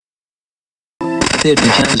The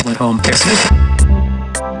child went home.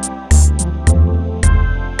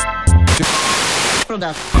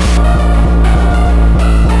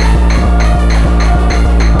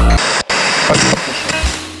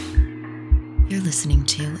 You're listening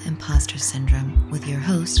to Imposter Syndrome with your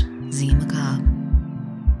host, Z Macabre.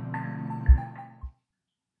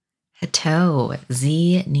 Hello,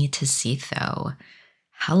 Z Nitasitho.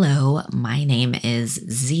 Hello, my name is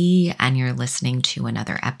Z, and you're listening to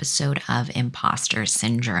another episode of Imposter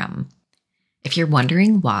Syndrome. If you're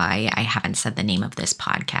wondering why I haven't said the name of this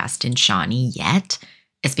podcast in Shawnee yet,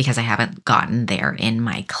 it's because I haven't gotten there in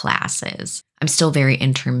my classes. I'm still very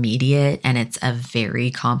intermediate, and it's a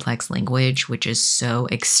very complex language, which is so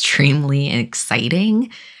extremely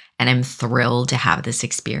exciting, and I'm thrilled to have this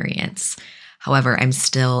experience. However, I'm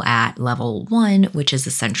still at level 1, which is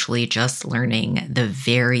essentially just learning the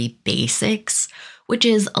very basics, which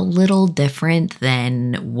is a little different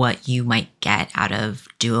than what you might get out of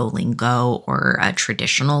Duolingo or a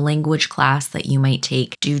traditional language class that you might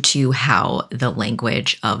take due to how the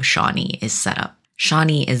language of Shawnee is set up.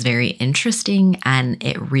 Shawnee is very interesting, and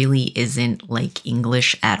it really isn't like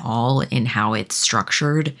English at all in how it's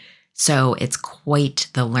structured. So it's quite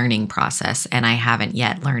the learning process, and I haven't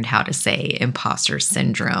yet learned how to say imposter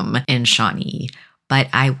syndrome in Shawnee, but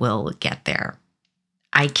I will get there.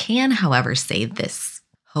 I can, however, say this,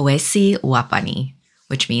 Hoesi Wapani,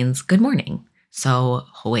 which means good morning. So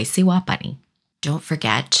Hoesi Wapani. Don't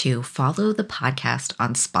forget to follow the podcast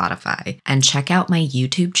on Spotify and check out my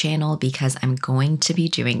YouTube channel because I'm going to be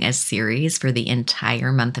doing a series for the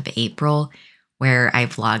entire month of April where I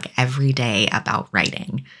vlog every day about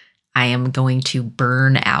writing. I am going to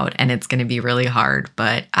burn out and it's going to be really hard,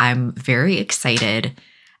 but I'm very excited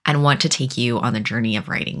and want to take you on the journey of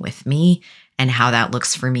writing with me and how that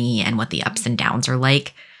looks for me and what the ups and downs are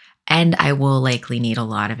like. And I will likely need a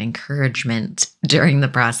lot of encouragement during the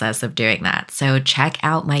process of doing that. So check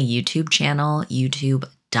out my YouTube channel,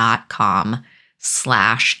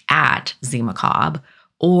 youtube.com/@zmacabre,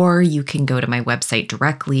 or you can go to my website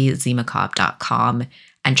directly, zmacabre.com,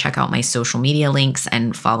 and check out my social media links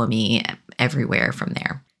and follow me everywhere from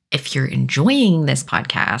there. If you're enjoying this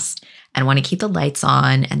podcast and want to keep the lights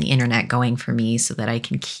on and the internet going for me so that I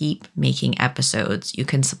can keep making episodes, you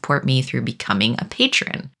can support me through becoming a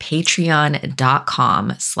patron.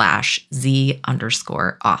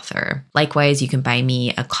 Patreon.com/Z_author. Likewise, you can buy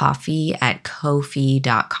me a coffee at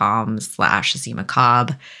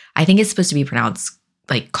ko-fi.com/zmacabre. I think it's supposed to be pronounced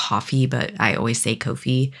like coffee, but I always say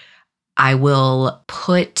Ko-fi. I will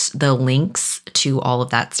put the links to all of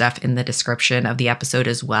that stuff in the description of the episode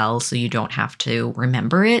as well, so you don't have to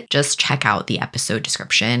remember it. Just check out the episode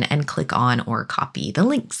description and click on or copy the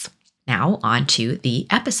links. Now on to the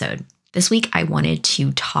episode. This week I wanted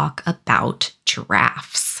to talk about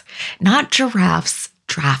giraffes. Not giraffes,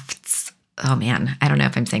 drafts. Oh man, I don't know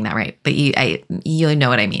if I'm saying that right, but you know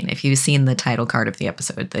what I mean. If you've seen the title card of the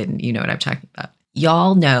episode, then you know what I'm talking about.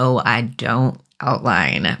 Y'all know I don't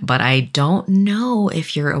outline, but I don't know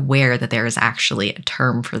if you're aware that there is actually a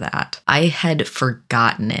term for that. I had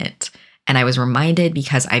forgotten it, and I was reminded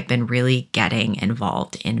because I've been really getting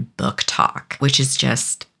involved in Book Talk, which is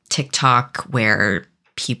just TikTok where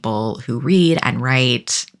people who read and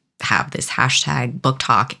write have this hashtag Book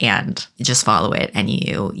Talk, and you just follow it, and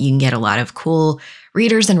you can get a lot of cool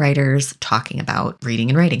readers and writers talking about reading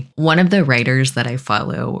and writing. One of the writers that I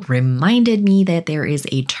follow reminded me that there is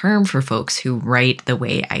a term for folks who write the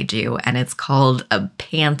way I do, and it's called a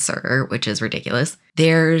pantser, which is ridiculous.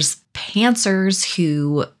 There's pantsers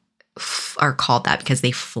who are called that because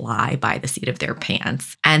they fly by the seat of their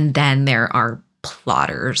pants. And then there are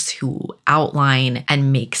plotters who outline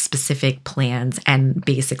and make specific plans and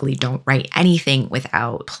basically don't write anything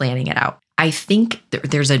without planning it out. I think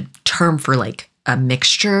there's a term for like a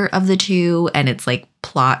mixture of the two, and it's like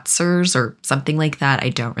plotzers or something like that. I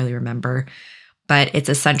don't really remember, but it's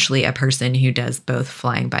essentially a person who does both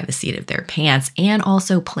flying by the seat of their pants and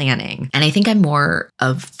also planning. And I think I'm more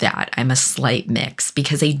of that. I'm a slight mix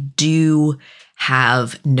because I do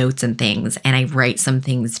have notes and things, and I write some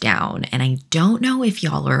things down. And I don't know if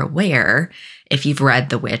y'all are aware, if you've read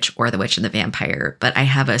The Witch or The Witch and the Vampire, but I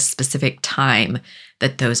have a specific time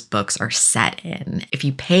that those books are set in. If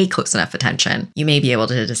you pay close enough attention, you may be able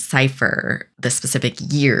to decipher the specific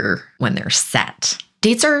year when they're set.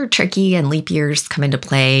 Dates are tricky and leap years come into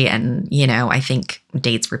play, and, I think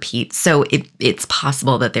dates repeat. So it's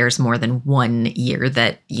possible that there's more than one year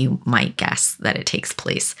that you might guess that it takes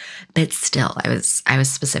place. But still, I was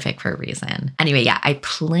specific for a reason. Anyway, yeah, I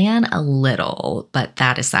plan a little, but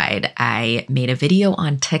that aside, I made a video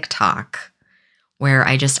on TikTok where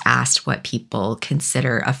I just asked what people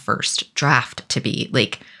consider a first draft to be.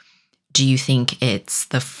 Like, do you think it's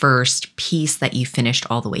the first piece that you finished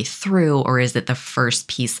all the way through, or is it the first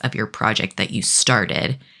piece of your project that you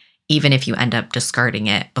started, even if you end up discarding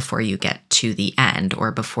it before you get to the end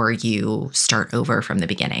or before you start over from the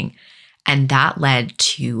beginning? And that led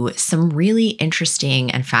to some really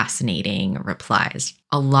interesting and fascinating replies.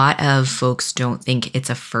 A lot of folks don't think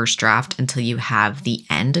it's a first draft until you have the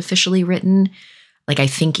end officially written. Like, I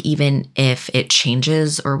think even if it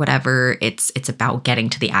changes or whatever, it's about getting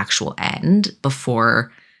to the actual end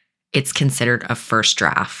before it's considered a first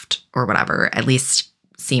draft or whatever, at least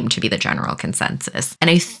seemed to be the general consensus. And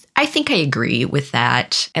I think I agree with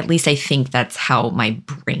that. At least I think that's how my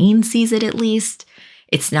brain sees it, at least.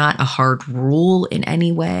 It's not a hard rule in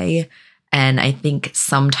any way. And I think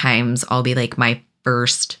sometimes I'll be like, my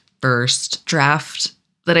first draft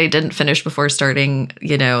that I didn't finish before starting,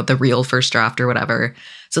 the real first draft or whatever.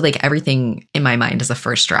 So like everything in my mind is a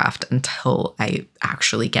first draft until I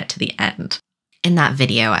actually get to the end. In that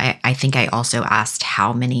video, I think I also asked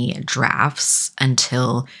how many drafts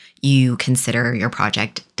until you consider your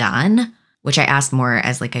project done, which I asked more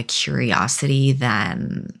as like a curiosity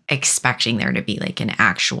than expecting there to be like an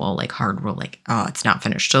actual like hard rule, like, oh, it's not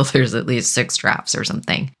finished till there's at least 6 drafts or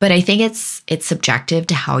something. But I think it's subjective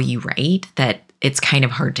to how you write, that it's kind of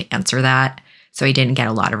hard to answer that. So I didn't get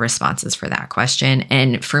a lot of responses for that question.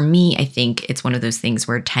 And for me, I think it's one of those things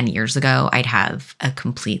where 10 years ago, I'd have a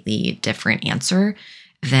completely different answer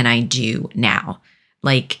than I do now.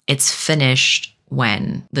 Like, it's finished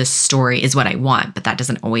when the story is what I want, but that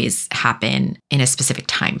doesn't always happen in a specific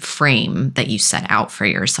time frame that you set out for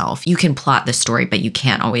yourself. You can plot the story, but you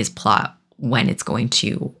can't always plot when it's going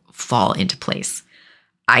to fall into place.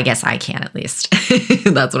 I guess I can, at least.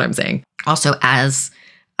 That's what I'm saying. Also, as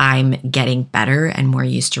I'm getting better and more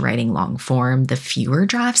used to writing long form, the fewer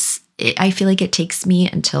drafts I feel like it takes me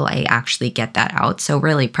until I actually get that out. So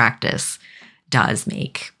really, practice does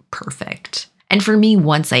make perfect. And for me,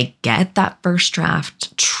 once I get that first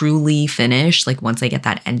draft truly finished, like once I get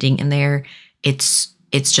that ending in there, it's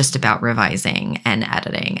just about revising and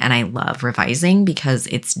editing. And I love revising because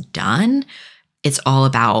it's done. It's all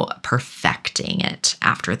about perfecting it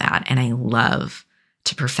after that. And I love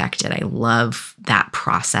to perfect it. I love that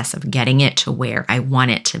process of getting it to where I want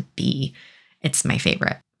it to be. It's my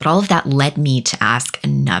favorite. But all of that led me to ask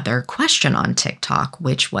another question on TikTok,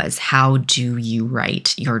 which was, how do you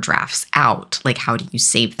write your drafts out? Like, how do you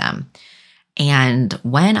save them? And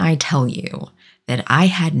when I tell you that I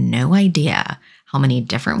had no idea how many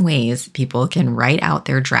different ways people can write out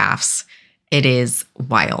their drafts, it is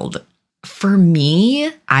wild. For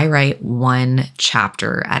me, I write one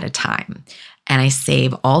chapter at a time, and I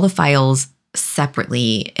save all the files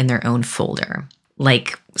separately in their own folder.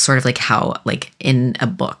 Like, sort of like how, like in a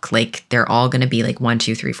book, like they're all going to be like 1,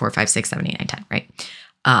 2, 3, 4, 5, 6, 7, 8, 9, 10, right?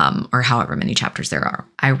 Or however many chapters there are.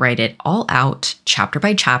 I write it all out chapter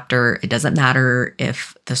by chapter. It doesn't matter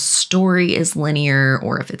if the story is linear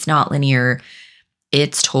or if it's not linear.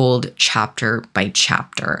 It's told chapter by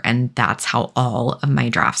chapter, and that's how all of my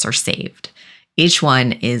drafts are saved. Each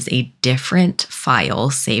one is a different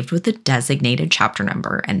file saved with a designated chapter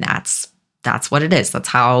number, and that's what it is. That's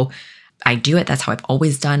how I do it. That's how I've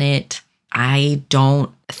always done it. I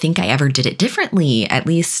don't think I ever did it differently, at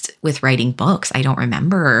least with writing books. I don't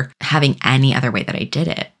remember having any other way that I did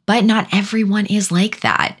it. But not everyone is like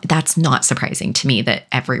that. That's not surprising to me that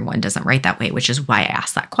everyone doesn't write that way, which is why I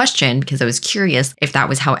asked that question, because I was curious if that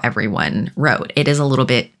was how everyone wrote. It is a little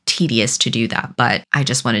bit tedious to do that, but I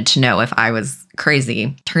just wanted to know if I was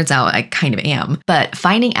crazy. Turns out I kind of am. But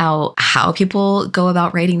finding out how people go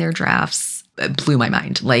about writing their drafts blew my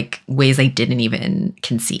mind, like ways I didn't even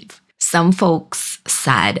conceive. Some folks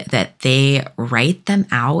said that they write them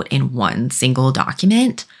out in one single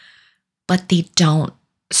document, but they don't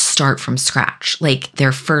start from scratch. Like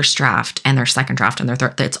their first draft and their second draft and their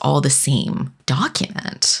third, it's all the same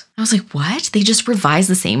document. I was like, what? They just revise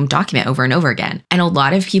the same document over and over again. And a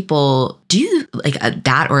lot of people do like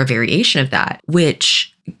that or a variation of that,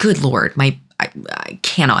 which, good Lord, I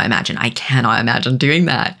cannot imagine. I cannot imagine doing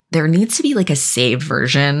that. There needs to be like a saved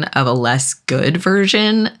version of a less good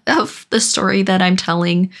version of the story that I'm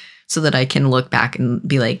telling, so that I can look back and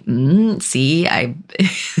be like, see,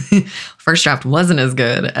 first draft wasn't as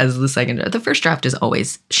good as the second draft. The first draft is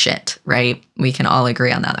always shit, right? We can all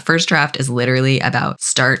agree on that. The first draft is literally about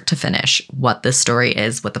start to finish, what the story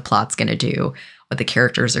is, what the plot's going to do, what the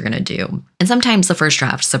characters are going to do. And sometimes the first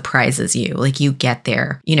draft surprises you. Like you get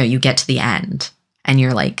there, you get to the end and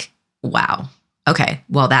you're like, wow, okay,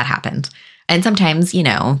 well, that happened. And sometimes,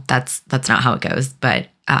 that's not how it goes. But,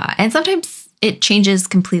 and sometimes it changes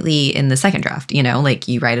completely in the second draft, like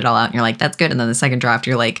you write it all out and you're like, that's good. And then the second draft,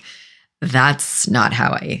 you're like, that's not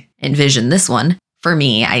how I envision this one. For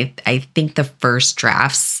me, I think the first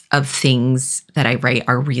drafts of things that I write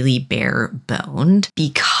are really bare boned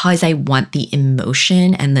because I want the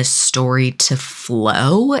emotion and the story to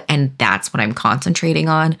flow. And that's what I'm concentrating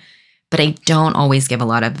on. But I don't always give a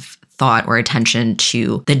lot of thought or attention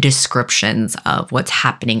to the descriptions of what's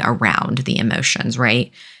happening around the emotions,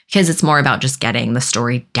 right? Because it's more about just getting the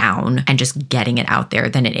story down and just getting it out there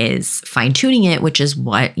than it is fine-tuning it, which is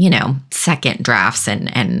what, second drafts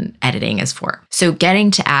and editing is for. So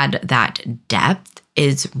getting to add that depth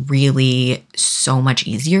is really so much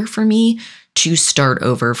easier for me to start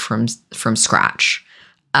over from scratch.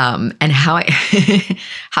 And how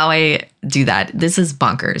I do that, this is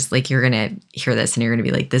bonkers. Like, you're going to hear this and you're going to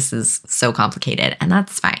be like, this is so complicated, and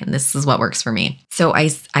that's fine. This is what works for me. So I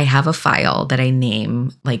have a file that I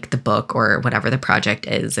name like the book or whatever the project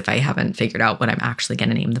is, if I haven't figured out what I'm actually going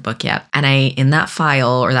to name the book yet. And in that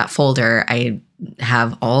file or that folder, I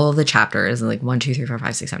have all of the chapters, like 1, 2, 3, 4,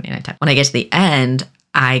 5, 6, 7, 8, 9, 10. When I get to the end,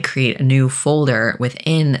 I create a new folder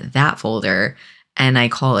within that folder, and I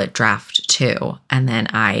call it draft 2. And then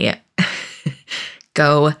I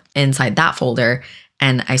go inside that folder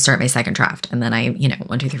and I start my second draft. And then I,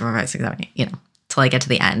 1, 2, 3, 4, 5, 6, 7, 8, till I get to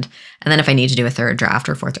the end. And then if I need to do a third draft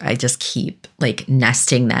or fourth, I just keep like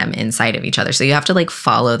nesting them inside of each other. So you have to like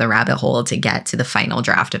follow the rabbit hole to get to the final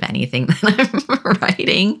draft of anything that I'm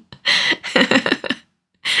writing.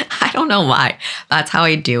 I don't know why. That's how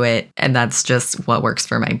I do it. And that's just what works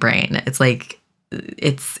for my brain. It's like,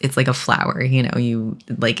 it's like a flower, you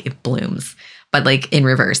like, it blooms, but like in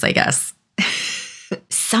reverse, I guess.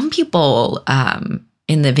 Some people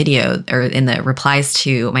in the video or in the replies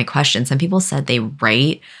to my question, some people said they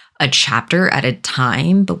write a chapter at a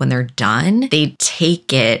time, but when they're done, they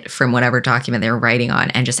take it from whatever document they're writing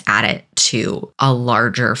on and just add it to a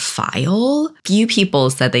larger file. Few people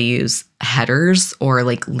said they use headers or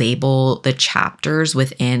like label the chapters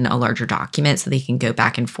within a larger document so they can go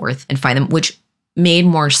back and forth and find them, which made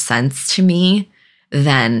more sense to me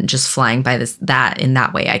than just flying by in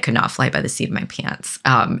that way. I could not fly by the seat of my pants.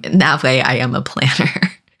 In that way, I am a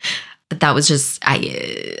planner. But that was just,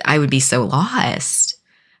 I would be so lost.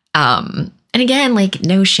 And again, like,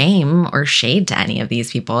 no shame or shade to any of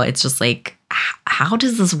these people. It's just like, how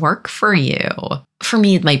does this work for you? For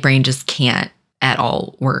me, my brain just can't at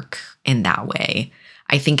all work in that way.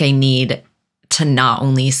 I think I need to not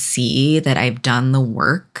only see that I've done the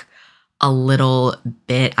work a little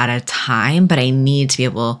bit at a time, but I need to be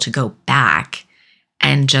able to go back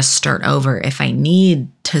and just start over if I need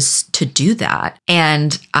to do that.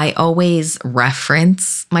 And I always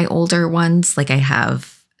reference my older ones. Like, I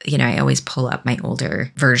have, I always pull up my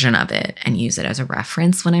older version of it and use it as a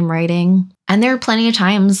reference when I'm writing. And there are plenty of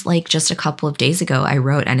times, like just a couple of days ago, I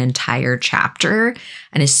wrote an entire chapter.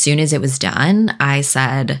 And as soon as it was done, I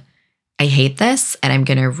said, I hate this and I'm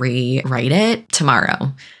going to rewrite it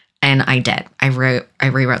tomorrow. And I did. I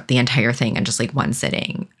rewrote the entire thing in just like one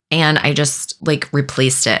sitting. And I just like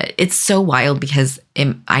replaced it. It's so wild because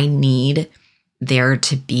I need there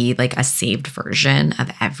to be like a saved version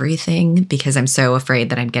of everything because I'm so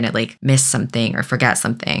afraid that I'm going to like miss something or forget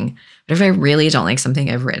something. But if I really don't like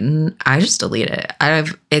something I've written, I just delete it.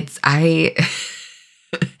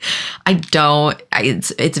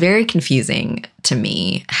 It's very confusing to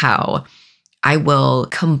me how I will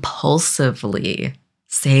compulsively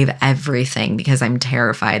save everything because I'm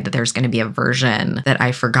terrified that there's going to be a version that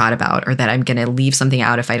I forgot about or that I'm going to leave something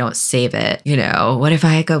out if I don't save it. What if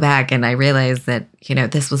I go back and I realize that,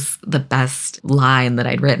 this was the best line that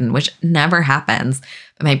I'd written, which never happens.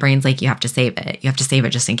 But my brain's like, you have to save it. You have to save it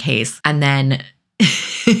just in case. And then,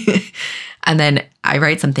 and then I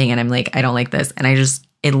write something and I'm like, I don't like this. And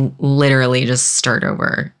it literally just start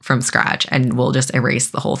over from scratch and we'll just erase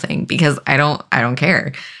the whole thing because I don't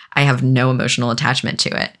care. I have no emotional attachment to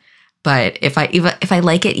it. But if I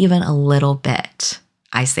like it even a little bit,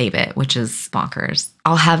 I save it, which is bonkers.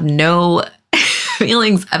 I'll have no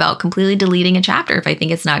feelings about completely deleting a chapter if I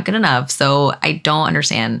think it's not good enough. So I don't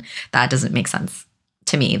understand. That doesn't make sense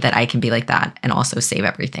to me that I can be like that and also save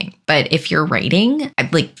everything. But if you're writing,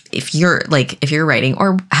 if you're writing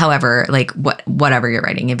or however, like whatever you're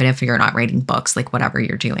writing, even if you're not writing books, like whatever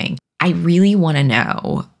you're doing, I really want to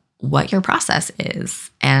know what your process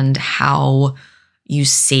is and how you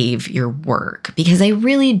save your work, because I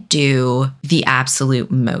really do the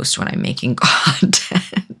absolute most when I'm making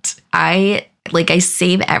content. I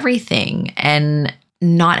save everything, and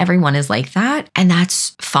not everyone is like that. And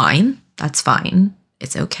that's fine. That's fine.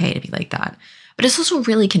 It's okay to be like that. But it's also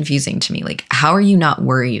really confusing to me. Like, how are you not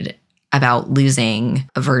worried about losing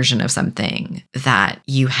a version of something that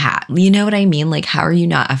you had. You know what I mean? Like, how are you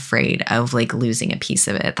not afraid of like losing a piece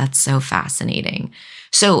of it? That's so fascinating.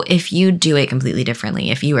 So if you do it completely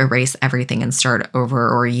differently, if you erase everything and start over,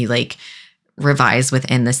 or you like revise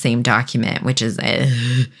within the same document, which is,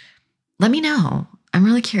 let me know. I'm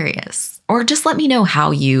really curious. Or just let me know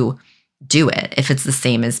how you do it, if it's the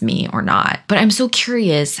same as me or not. But I'm so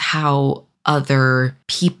curious how other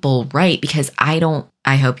people write, because I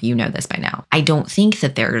hope you know this by now, I don't think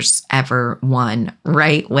that there's ever one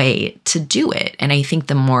right way to do it. And I think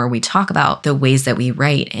the more we talk about the ways that we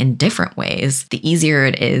write in different ways, the easier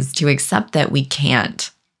it is to accept that we can't,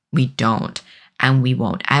 we don't, and we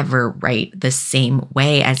won't ever write the same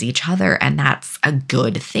way as each other. And that's a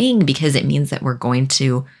good thing, because it means that we're going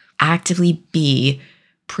to actively be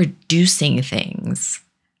producing things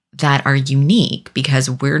that are unique, because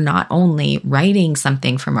we're not only writing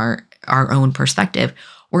something from our own perspective,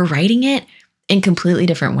 we're writing it in completely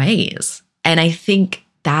different ways. And I think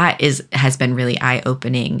that has been really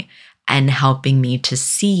eye-opening and helping me to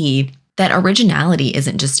see that originality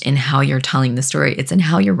isn't just in how you're telling the story, it's in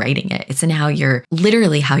how you're writing it. It's in how you're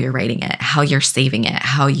writing it, how you're saving it,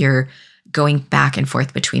 how you're going back and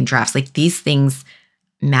forth between drafts. Like, these things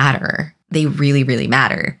matter. They really, really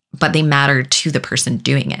matter, but they matter to the person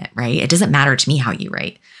doing it, right? It doesn't matter to me how you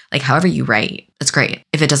write. Like, however you write, that's great.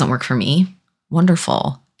 If it doesn't work for me,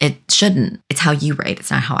 wonderful. It shouldn't. It's how you write.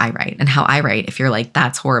 It's not how I write. And how I write, if you're like,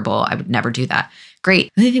 that's horrible, I would never do that, great.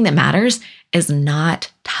 The only thing that matters is not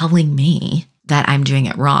telling me that I'm doing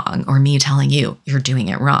it wrong, or me telling you you're doing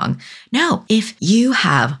it wrong. No, if you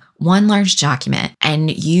have one large document and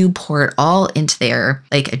you pour it all into there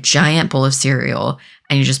like a giant bowl of cereal,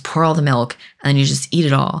 and you just pour all the milk and then you just eat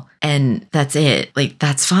it all, and that's it, like,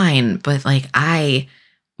 that's fine. But like, I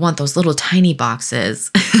want those little tiny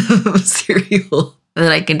boxes of cereal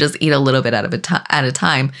that I can just eat a little bit at a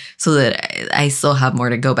time, so that I still have more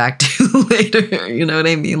to go back to later. You know what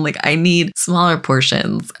I mean? Like, I need smaller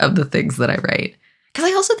portions of the things that I write. Because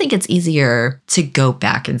I also think it's easier to go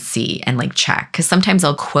back and see and like check. Because sometimes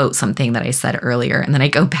I'll quote something that I said earlier, and then I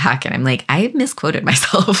go back and I'm like, I misquoted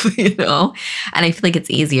myself, you know? And I feel like it's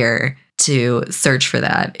easier to search for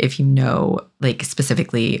that if you know like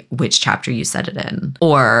specifically which chapter you said it in,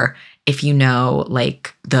 or if you know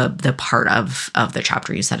like the part of the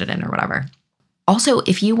chapter you said it in, or whatever. Also,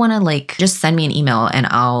 if you want to like just send me an email and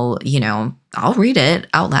I'll read it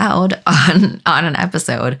out loud on an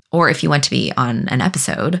episode. Or if you want to be on an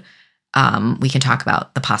episode, we can talk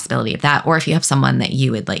about the possibility of that. Or if you have someone that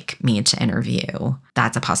you would like me to interview,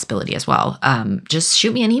 that's a possibility as well. Just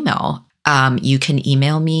shoot me an email. You can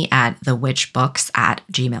email me at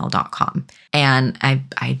thewitchbooks@gmail.com. And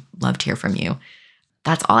I'd love to hear from you.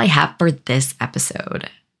 That's all I have for this episode.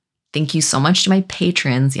 Thank you so much to my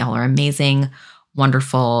patrons. Y'all are amazing,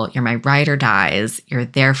 wonderful. You're my ride or dies. You're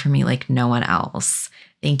there for me like no one else.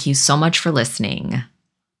 Thank you so much for listening.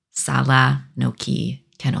 Sala no ki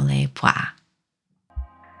kenole pwa.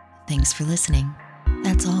 Thanks for listening.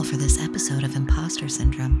 That's all for this episode of Imposter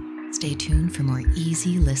Syndrome. Stay tuned for more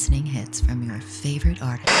easy listening hits from your favorite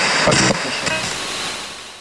artists.